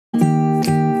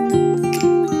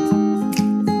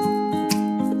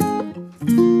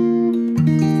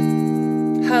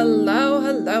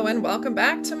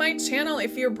welcome back to my channel.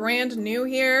 If you're brand new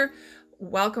here,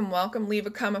 welcome. Leave a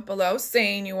comment below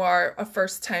saying you are a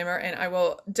first timer, and I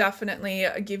will definitely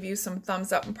give you some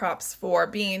thumbs up and props for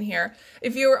being here.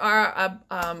 If you are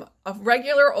a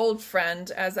regular old friend,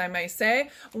 as I may say,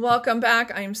 welcome back.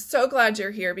 I'm so glad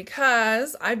you're here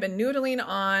because I've been noodling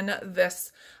on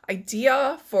this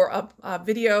idea for a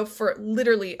video for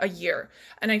literally a year,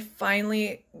 and I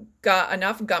finally got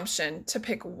enough gumption to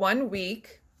pick 1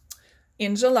 week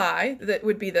in July, that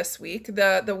would be this week,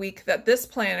 the week that this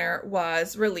planner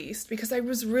was released, because I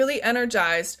was really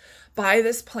energized by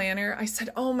this planner. I said,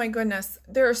 oh my goodness,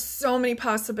 there are so many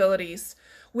possibilities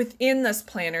within this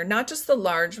planner, not just the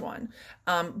large one,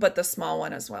 but the small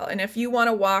one as well. And if you want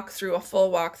to walk through a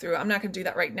full walkthrough, I'm not going to do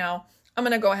that right now. I'm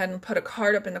going to go ahead and put a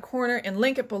card up in the corner and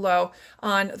link it below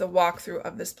on the walkthrough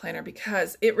of this planner,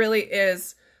 because it really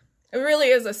is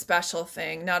a special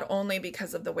thing, not only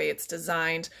because of the way it's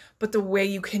designed, but the way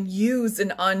you can use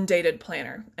an undated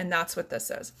planner. And that's what this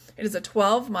is. It is a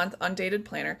 12-month undated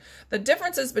planner. The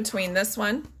differences between this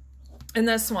one and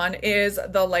this one is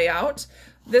the layout.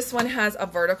 This one has a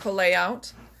vertical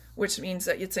layout, which means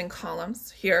that it's in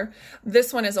columns here.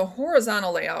 This one is a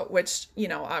horizontal layout, which, you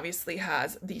know, obviously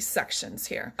has these sections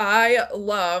here. I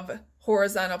love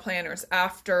horizontal planners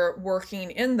after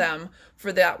working in them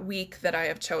for that week that I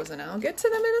have chosen. I'll get to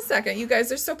them in a second. You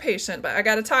guys are so patient, but I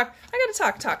gotta talk.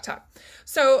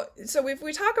 So if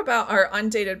we talk about our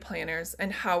undated planners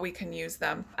and how we can use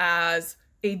them as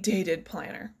a dated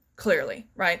planner, clearly,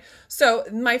 right? So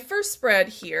my first spread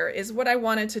here is what I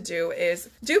wanted to do is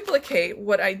duplicate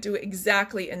what I do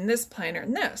exactly in this planner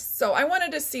and this. So I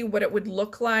wanted to see what it would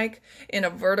look like in a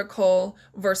vertical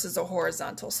versus a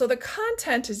horizontal. So the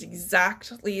content is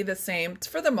exactly the same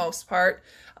for the most part,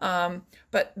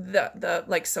 but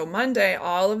so Monday,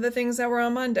 all of the things that were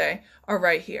on Monday are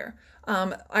right here.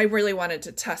 I really wanted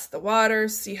to test the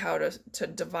waters, see how to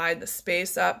divide the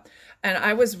space up. And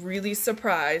I was really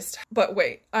surprised. But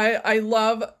wait, I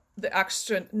love the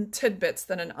extra tidbits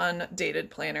that an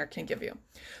undated planner can give you.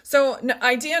 So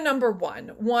idea number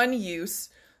one use,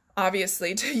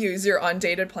 obviously, to use your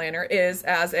undated planner is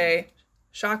as a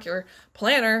shocker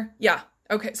planner. Yeah,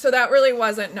 okay, so that really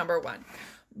wasn't number one.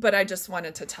 But I just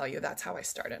wanted to tell you that's how I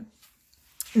started.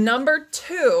 Number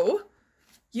two,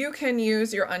 you can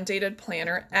use your undated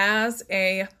planner as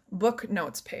a book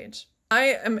notes page.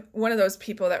 I am one of those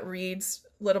people that reads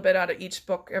a little bit out of each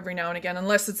book every now and again,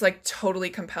 unless it's like totally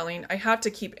compelling. I have to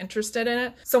keep interested in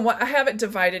it. So I have it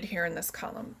divided here in this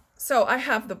column. So I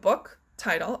have the book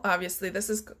title, obviously this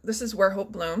is Where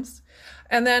Hope Blooms.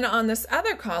 And then on this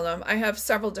other column, I have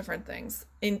several different things.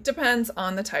 It depends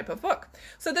on the type of book.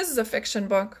 So this is a fiction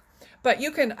book. But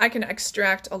I can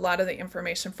extract a lot of the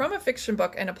information from a fiction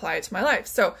book and apply it to my life.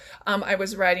 So I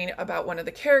was writing about one of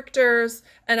the characters,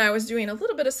 and I was doing a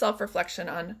little bit of self-reflection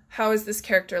on how is this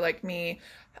character like me,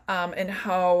 and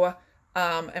how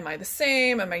am I the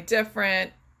same? Am I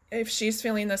different? If she's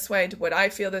feeling this way, would I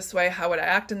feel this way? How would I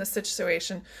act in this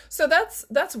situation? So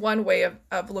that's one way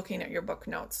of looking at your book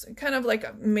notes, kind of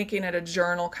like making it a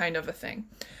journal kind of a thing.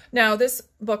 Now this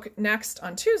book next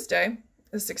on Tuesday,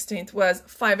 the 16th, was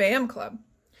 5 a.m. Club.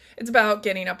 It's about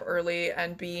getting up early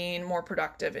and being more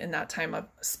productive in that time of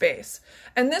space.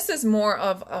 And this is more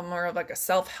of like a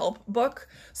self-help book.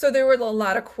 So there were a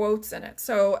lot of quotes in it.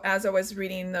 So as I was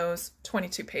reading those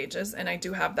 22 pages, and I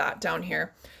do have that down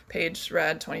here, page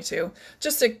read 22,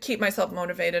 just to keep myself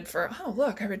motivated for, oh,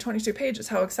 look, I read 22 pages.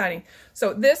 How exciting.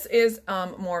 So this is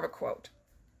more of a quote.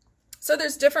 So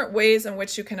there's different ways in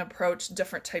which you can approach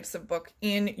different types of book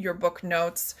in your book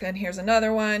notes. And here's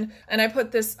another one. And I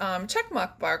put this check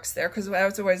mark box there because I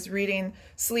was always reading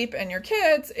Sleep and Your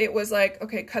Kids. It was like,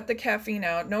 okay, cut the caffeine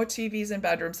out, no TVs in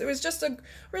bedrooms. It was just a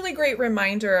really great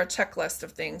reminder, a checklist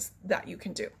of things that you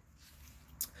can do.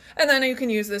 And then you can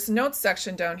use this notes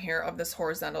section down here of this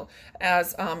horizontal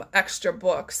as extra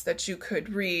books that you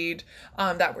could read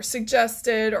that were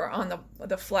suggested, or on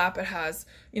the flap it has,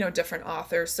 you know, different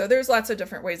authors. So there's lots of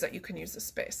different ways that you can use this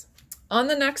space. On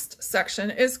the next section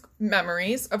is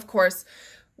memories. Of course,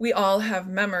 we all have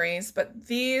memories, but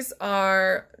these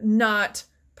are not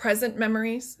present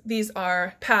memories. These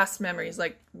are past memories,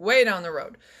 like way down the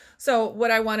road. So what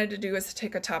I wanted to do is to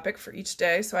take a topic for each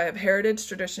day. So I have heritage,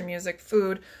 tradition, music,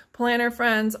 food, planner,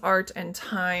 friends, art, and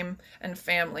time, and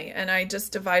family. And I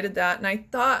just divided that, and I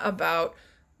thought about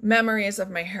memories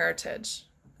of my heritage,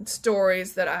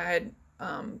 stories that I had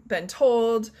been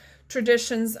told,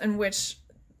 traditions in which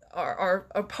are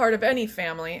a part of any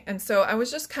family. And so I was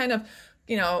just kind of,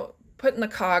 you know, putting the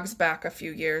cogs back a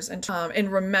few years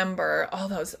and remember all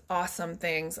those awesome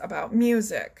things about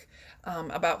music,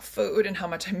 about food and how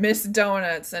much I miss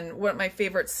donuts and what my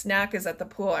favorite snack is at the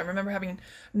pool. I remember having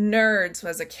nerds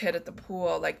as a kid at the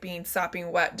pool, like being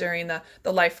sopping wet during the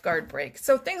lifeguard break.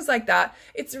 So things like that.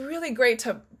 It's really great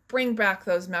to bring back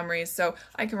those memories so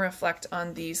I can reflect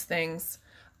on these things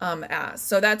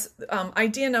So that's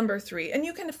idea number 3. And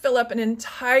you can fill up an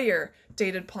entire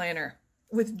dated planner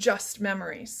with just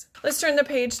memories. Let's turn the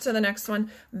page to the next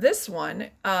one. This one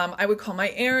I would call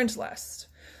my errand list.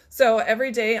 So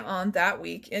every day on that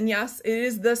week, and yes, it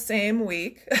is the same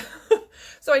week.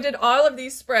 So I did all of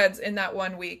these spreads in that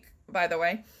one week, by the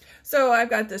way. So I've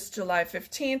got this July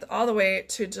 15th all the way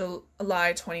to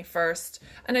July 21st.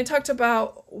 And I talked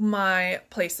about my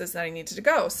places that I needed to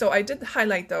go. So I did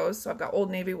highlight those. So I've got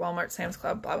Old Navy, Walmart, Sam's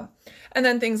Club, blah, blah. And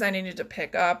then things I needed to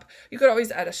pick up. You could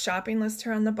always add a shopping list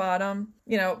here on the bottom.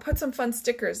 You know, put some fun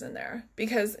stickers in there.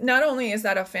 Because not only is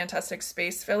that a fantastic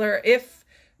space filler, if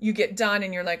you get done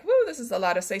and you're like, woo, this is a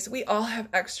lot of space. We all have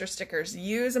extra stickers.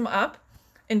 Use them up.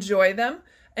 Enjoy them.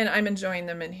 And I'm enjoying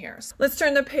them in here. So let's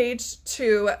turn the page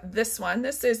to this one.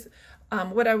 This is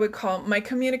what I would call my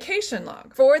communication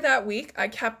log. For that week, I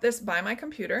kept this by my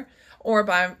computer or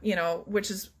by, you know,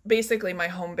 which is basically my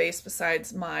home base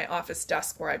besides my office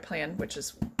desk where I plan, which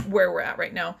is where we're at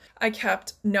right now. I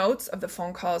kept notes of the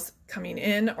phone calls coming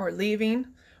in or leaving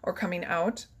or coming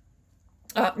out,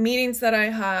 meetings that I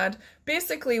had,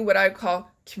 basically what I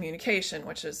call communication,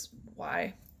 which is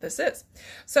why this is.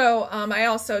 So I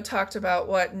also talked about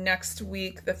what next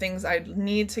week, the things I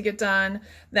need to get done,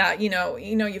 that, you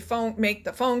make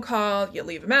the phone call, you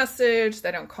leave a message,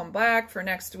 they don't come back for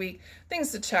next week,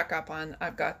 things to check up on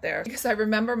I've got there. Because I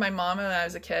remember my mom when I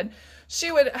was a kid,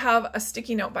 she would have a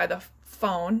sticky note by the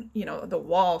phone, you know, the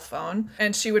wall phone,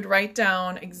 and she would write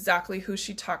down exactly who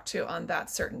she talked to on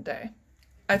that certain day.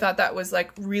 I thought that was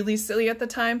like really silly at the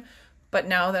time. But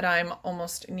now that I'm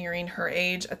almost nearing her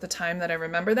age at the time that I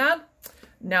remember that,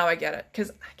 now I get it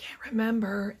because I can't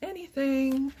remember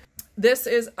anything. This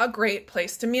is a great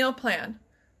place to meal plan.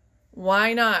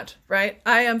 Why not, right?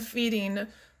 I am feeding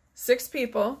 6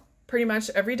 people pretty much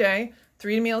every day,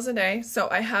 3 meals a day. So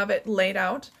I have it laid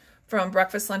out from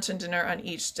breakfast, lunch, and dinner on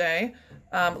each day.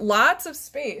 Lots of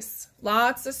space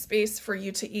for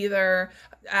you to either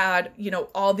add, you know,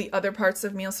 all the other parts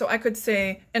of meals. So I could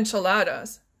say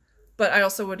enchiladas. But I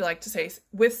also would like to say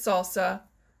with salsa,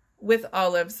 with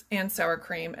olives and sour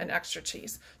cream and extra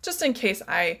cheese, just in case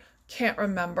I can't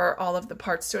remember all of the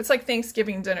parts to it. It's like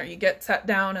Thanksgiving dinner. You get sat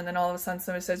down and then all of a sudden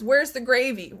somebody says, where's the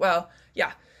gravy? Well,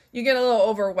 yeah, you get a little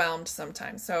overwhelmed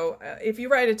sometimes. So if you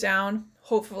write it down,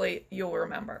 hopefully you'll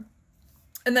remember.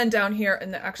 And then down here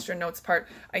in the extra notes part,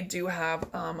 I do have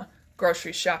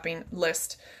grocery shopping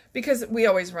list because we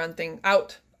always run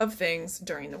out of things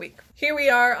during the week. Here we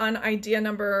are on idea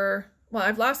number, well,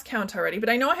 I've lost count already, but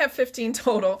I know I have 15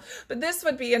 total, but this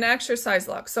would be an exercise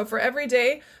log. So for every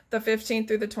day, the 15th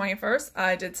through the 21st,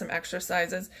 I did some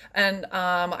exercises, and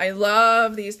I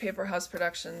love these Paper House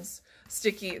Productions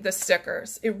the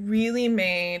stickers. It really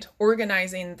made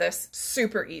organizing this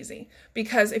super easy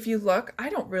because if you look, I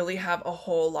don't really have a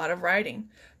whole lot of writing.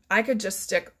 I could just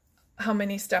stick how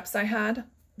many steps I had,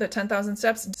 the 10,000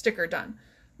 steps, sticker done.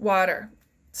 Water,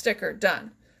 sticker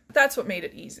done. That's what made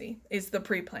it easy, is the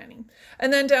pre-planning.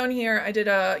 And then down here I did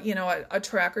a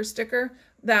tracker sticker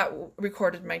that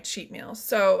recorded my cheat meals.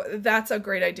 So that's a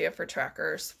great idea for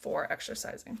trackers for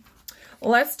exercising.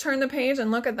 Let's turn the page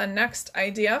and look at the next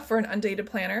idea for an undated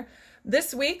planner.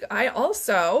 This week I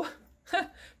also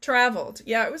traveled.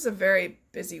 Yeah, it was a very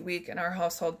busy week in our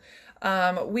household.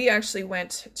 We actually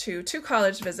went to 2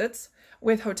 college visits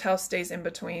with hotel stays in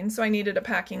between. So I needed a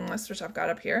packing list, which I've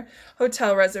got up here.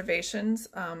 Hotel reservations,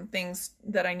 things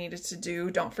that I needed to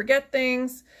do, don't forget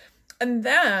things. And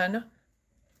then,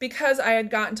 because I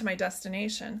had gotten to my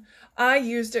destination, I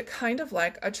used it kind of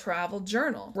like a travel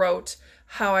journal. Wrote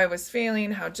how I was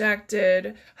feeling, how Jack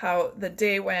did, how the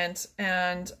day went,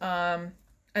 and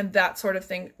that sort of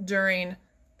thing during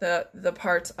the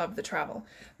part of the travel.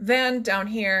 Then down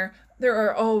here, there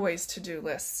are always to-do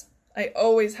lists. I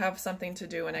always have something to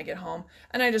do when I get home,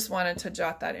 and I just wanted to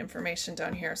jot that information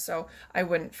down here so I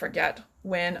wouldn't forget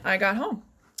when I got home.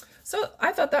 So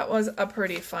I thought that was a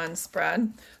pretty fun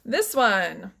spread. This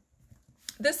one,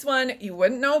 you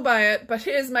wouldn't know by it, but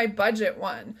it is my budget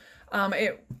one.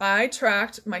 I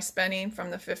tracked my spending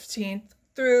from the 15th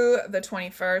through the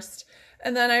 21st,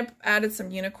 and then I added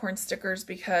some unicorn stickers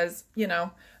because, you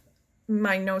know,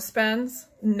 my no spends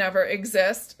never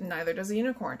exist, neither does a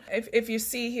unicorn. If you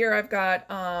see here, I've got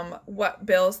what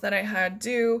bills that I had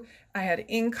due. I had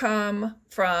income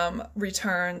from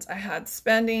returns, I had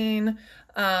spending,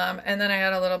 and then I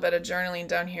had a little bit of journaling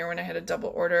down here when I had a double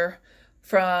order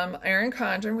from Erin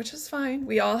Condren, which is fine.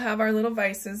 We all have our little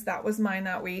vices. That was mine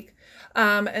that week.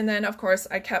 And then, of course,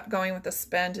 I kept going with the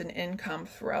spend and income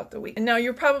throughout the week. And now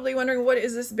you're probably wondering, what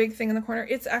is this big thing in the corner?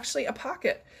 It's actually a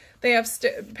pocket. They have,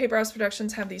 Paper House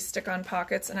Productions have these stick-on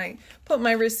pockets, and I put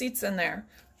my receipts in there.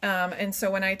 And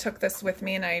so when I took this with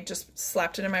me and I just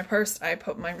slapped it in my purse, I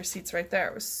put my receipts right there.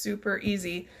 It was super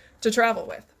easy to travel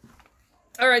with.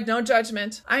 All right, no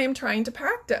judgment. I am trying to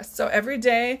practice. So every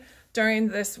day during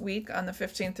this week on the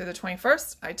 15th through the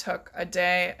 21st, I took a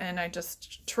day and I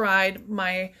just tried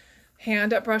my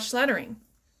hand at brush lettering.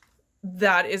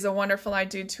 That is a wonderful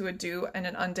idea to do in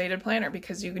an undated planner,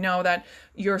 because you know that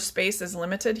your space is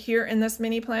limited here in this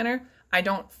mini planner. I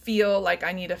don't feel like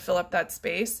I need to fill up that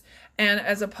space. And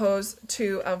as opposed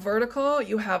to a vertical,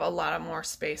 you have a lot of more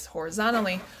space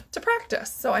horizontally to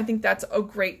practice. So I think that's a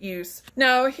great use.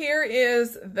 Now here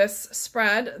is this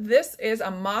spread. This is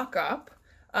a mock-up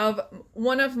of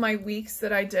one of my weeks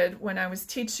that I did when I was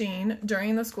teaching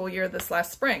during the school year this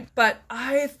last spring. But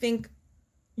I think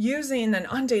using an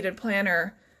undated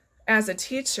planner as a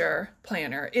teacher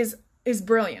planner is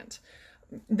brilliant.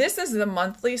 This is the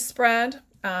monthly spread.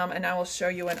 And I will show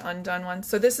you an undone one.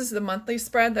 So this is the monthly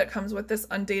spread that comes with this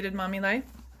undated MAMBI Lhey.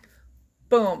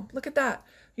 Boom, look at that.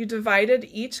 You divided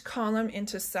each column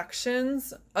into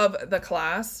sections of the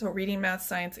class. So reading, math,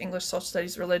 science, English, social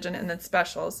studies, religion, and then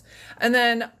specials. And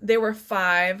then there were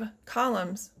 5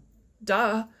 columns.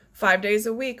 Duh. 5 days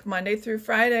a week, Monday through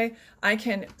Friday. I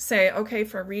can say, okay,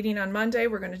 for reading on Monday,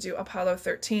 we're going to do Apollo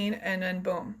 13, and then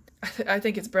boom. I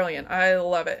think it's brilliant. I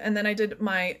love it. And then I did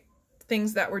my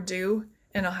things that were due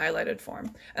in a highlighted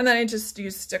form. And then I just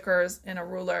used stickers and a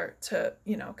ruler to,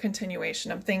 you know, continuation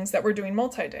of things that we're doing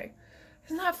multi-day.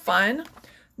 Isn't that fun?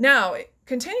 Now,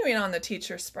 continuing on the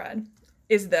teacher spread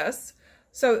is this.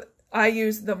 So I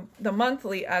use the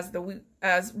monthly as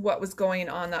what was going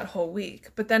on that whole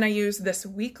week. But then I use this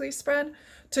weekly spread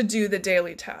to do the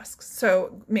daily tasks.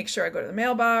 So make sure I go to the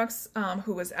mailbox,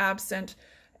 who was absent,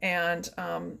 and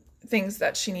things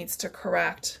that she needs to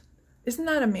correct. Isn't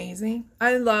that amazing?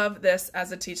 I love this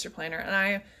as a teacher planner.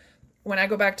 And when I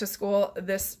go back to school,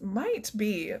 this might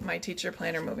be my teacher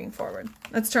planner moving forward.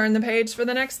 Let's turn the page for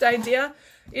the next idea.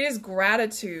 It is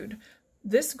gratitude.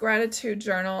 This gratitude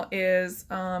journal is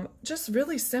just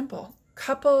really simple.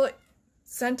 Couple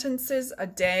sentences a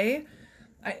day.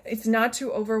 It's not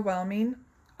too overwhelming.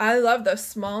 I love the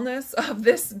smallness of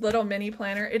this little mini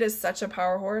planner. It is such a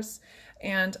power horse,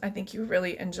 and I think you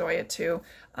really enjoy it too.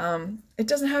 It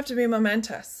doesn't have to be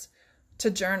momentous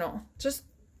to journal. Just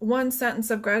one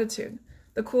sentence of gratitude.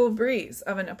 The cool breeze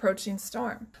of an approaching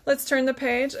storm. Let's turn the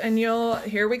page and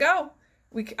here we go.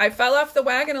 I fell off the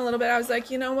wagon a little bit. I was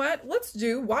like, you know what? Let's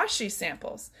do washi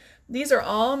samples. These are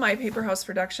all my Paper House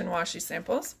Production washi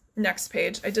samples. Next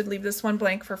page. I did leave this one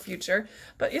blank for future,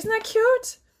 but isn't that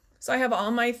cute? So I have all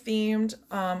my themed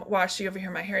washi over here,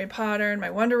 my Harry Potter and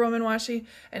my Wonder Woman washi,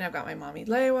 and I've got my MAMBI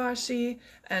Lhey washi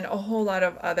and a whole lot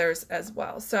of others as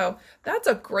well. So that's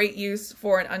a great use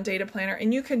for an undated planner,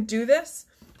 and you can do this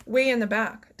way in the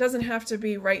back. It doesn't have to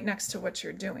be right next to what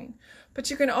you're doing, but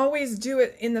you can always do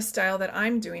it in the style that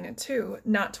I'm doing it too,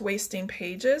 not wasting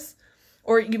pages.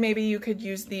 Or maybe you could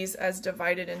use these as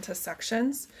divided into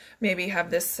sections. Maybe have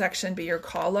this section be your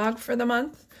call log for the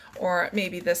month, or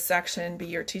maybe this section be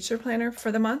your teacher planner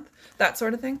for the month, that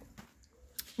sort of thing.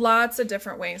 Lots of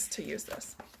different ways to use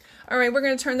this. All right, we're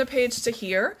going to turn the page to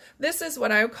here. This is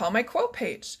what I would call my quote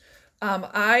page.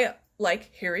 I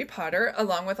like Harry Potter,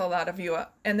 along with a lot of you,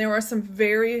 and there are some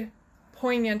very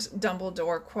poignant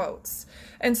Dumbledore quotes.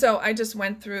 And so I just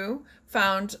went through,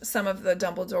 found some of the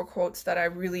Dumbledore quotes that I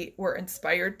really were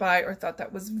inspired by or thought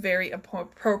that was very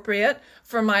appropriate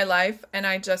for my life. And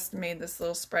I just made this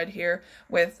little spread here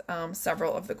with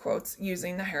several of the quotes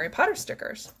using the Harry Potter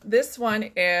stickers. This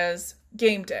one is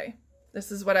game day.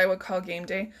 This is what I would call game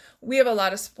day. We have a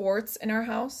lot of sports in our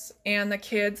house, and the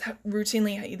kids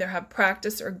routinely either have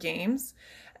practice or games.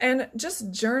 And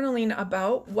just journaling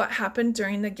about what happened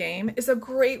during the game is a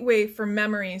great way for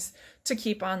memories to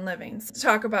keep on living. So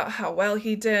talk about how well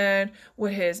he did,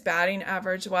 what his batting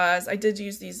average was. I did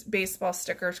use these baseball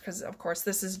stickers because, of course,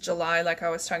 this is July, like I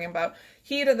was talking about.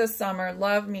 Heat of the summer,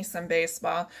 love me some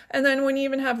baseball. And then when you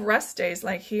even have rest days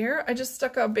like here, I just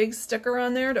stuck a big sticker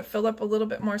on there to fill up a little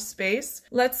bit more space.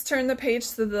 Let's turn the page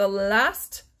to the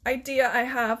last idea I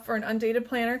have for an undated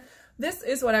planner. This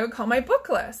is what I would call my book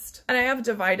list. And I have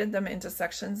divided them into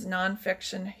sections: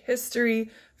 nonfiction, history,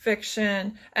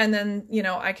 fiction, and then, you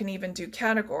know, I can even do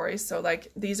categories. So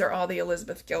like these are all the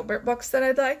Elizabeth Gilbert books that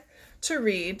I'd like to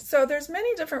read. So there's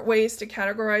many different ways to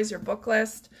categorize your book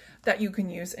list that you can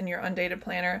use in your Undated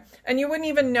planner. And you wouldn't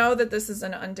even know that this is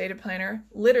an Undated planner,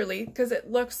 literally, because it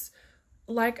looks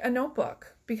like a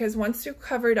notebook. Because once you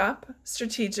covered up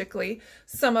strategically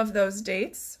some of those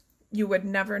dates, you would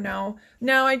never know.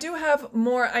 Now, I do have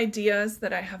more ideas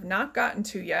that I have not gotten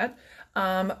to yet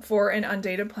for an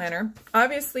Undated planner.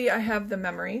 Obviously, I have the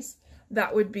memories.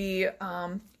 That would be,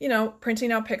 you know,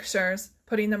 printing out pictures,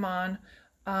 putting them on,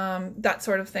 that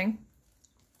sort of thing.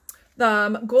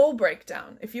 The goal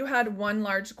breakdown. If you had one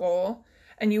large goal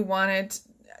and you wanted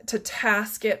to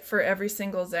task it for every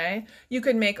single day, you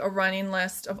could make a running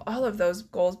list of all of those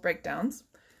goals breakdowns.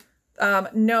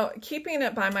 Keeping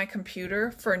it by my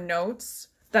computer for notes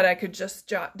that I could just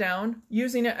jot down,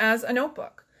 using it as a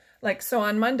notebook. Like, so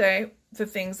on Monday, the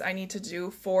things I need to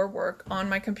do for work on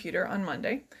my computer on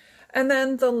Monday. And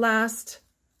then the last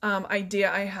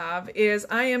idea I have is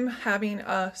I am having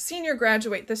a senior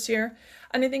graduate this year,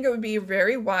 and I think it would be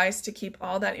very wise to keep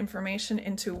all that information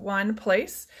into one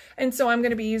place. And so I'm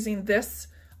going to be using this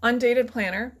Undated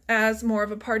planner as more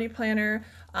of a party planner,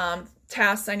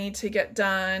 tasks I need to get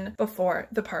done before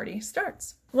the party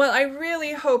starts. Well, I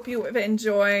really hope you have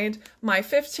enjoyed my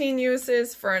 15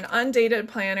 uses for an Undated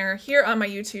planner here on my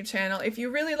YouTube channel. If you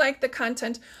really like the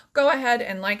content, go ahead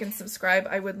and like and subscribe.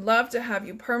 I would love to have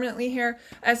you permanently here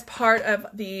as part of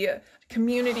the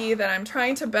community that I'm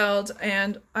trying to build,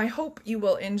 and I hope you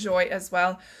will enjoy as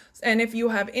well. And if you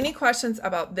have any questions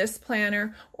about this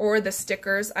planner or the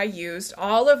stickers I used,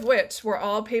 all of which were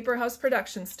all Paper House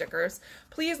Production stickers,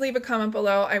 please leave a comment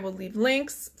below. I will leave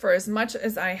links for as much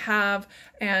as I have,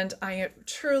 and I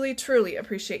truly, truly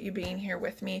appreciate you being here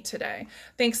with me today.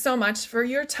 Thanks so much for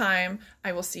your time.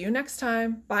 I will see you next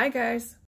time. Bye, guys.